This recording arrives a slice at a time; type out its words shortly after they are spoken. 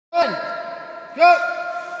Go!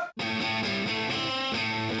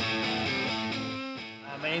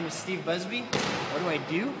 My name is Steve Buzzbee. What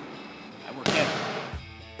do? I work out.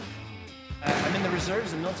 I'm in the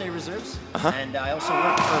reserves, the military reserves, and I also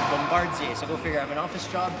work for Bombardier, so go figure. I have an office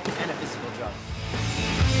job and a physical job.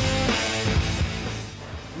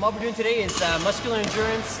 What we're doing today is muscular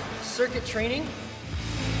endurance circuit training.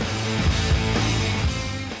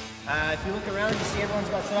 If you look around, you see everyone's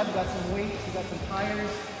got set up. You got some weights, you got some tires,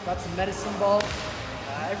 got some medicine balls.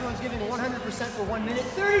 Everyone's giving 100% for 1 minute,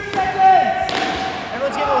 30 seconds!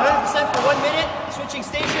 Everyone's giving 100% for 1 minute, switching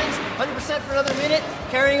stations, 100% for another minute,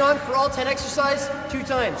 carrying on for all 10 exercise 2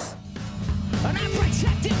 times. When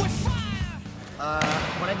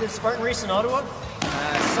I did Spartan race in Ottawa,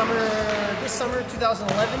 this summer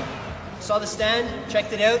 2011, saw the stand,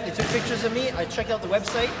 checked it out, they took pictures of me, I checked out the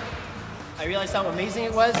website, I realized how amazing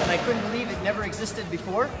it was, and I couldn't believe it never existed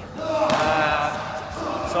before.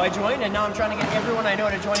 So I joined, and now I'm trying to get everyone I know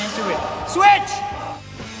to join into it. Switch!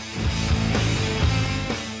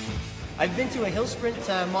 I've been to a hill sprint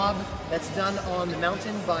mob that's done on the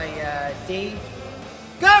mountain by Dave.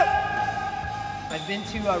 Go! I've been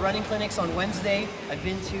to running clinics on Wednesday. I've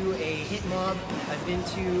been to a hit mob. I've been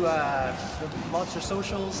to the Mobster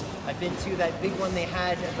socials. I've been to that big one they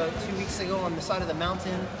had about 2 weeks ago on the side of the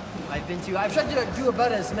mountain. I've tried to do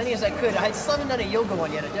about as many as I could. I still haven't done a yoga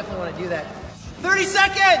one yet. I definitely want to do that. 30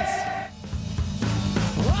 seconds!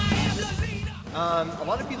 A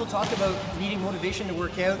lot of people talk about needing motivation to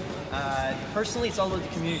work out. Personally, it's all about the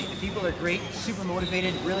community. The people are great, super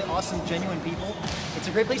motivated, really awesome, genuine people. It's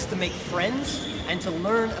a great place to make friends and to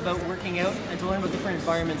learn about working out and to learn about different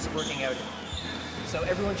environments of working out. So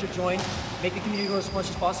everyone should join, make the community grow as much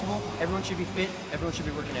as possible. Everyone should be fit, everyone should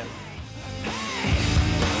be working out.